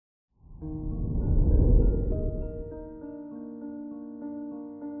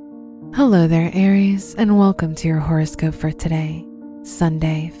Hello there, Aries, and welcome to your horoscope for today,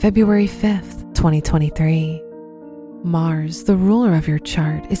 Sunday, February 5th, 2023. Mars, the ruler of your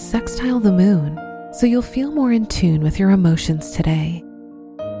chart, is sextile the moon, so you'll feel more in tune with your emotions today.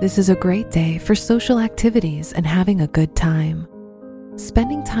 This is a great day for social activities and having a good time.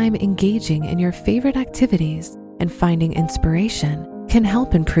 Spending time engaging in your favorite activities and finding inspiration can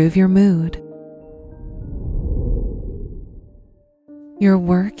help improve your mood. Your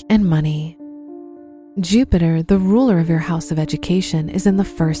work and money. Jupiter, the ruler of your house of education, is in the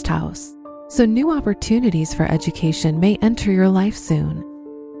first house, so new opportunities for education may enter your life soon.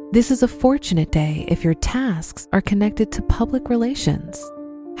 This is a fortunate day if your tasks are connected to public relations.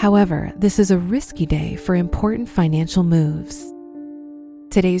 However, this is a risky day for important financial moves.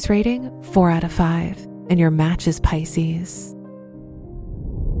 Today's rating, 4 out of 5, and your match is Pisces.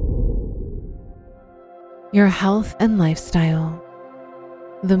 Your health and lifestyle.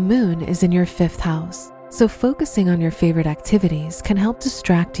 The moon is in your 5th house, so focusing on your favorite activities can help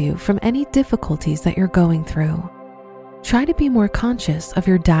distract you from any difficulties that you're going through. Try to be more conscious of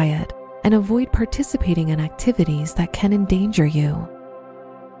your diet and avoid participating in activities that can endanger you.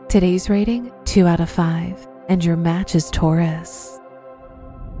 Today's rating, 2 out of 5, and your match is Taurus.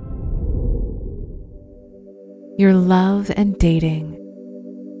 Your love and dating.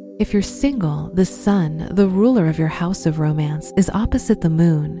 If you're single, the sun, the ruler of your house of romance, is opposite the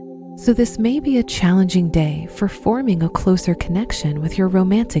moon, so this may be a challenging day for forming a closer connection with your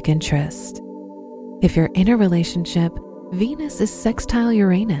romantic interest. If you're in a relationship, Venus is sextile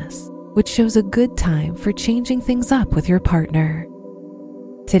Uranus, which shows a good time for changing things up with your partner.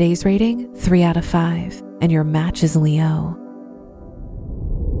 Today's rating, 3 out of 5, and your match is Leo.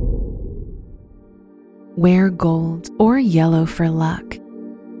 Wear gold or yellow for luck.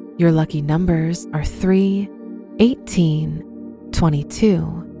 Your lucky numbers are 3, 18,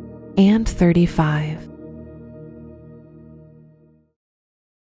 22, and 35.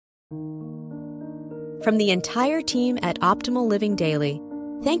 From the entire team at Optimal Living Daily,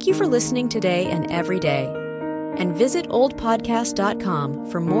 thank you for listening today and every day. And visit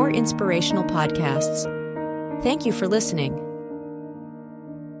oldpodcast.com for more inspirational podcasts. Thank you for listening.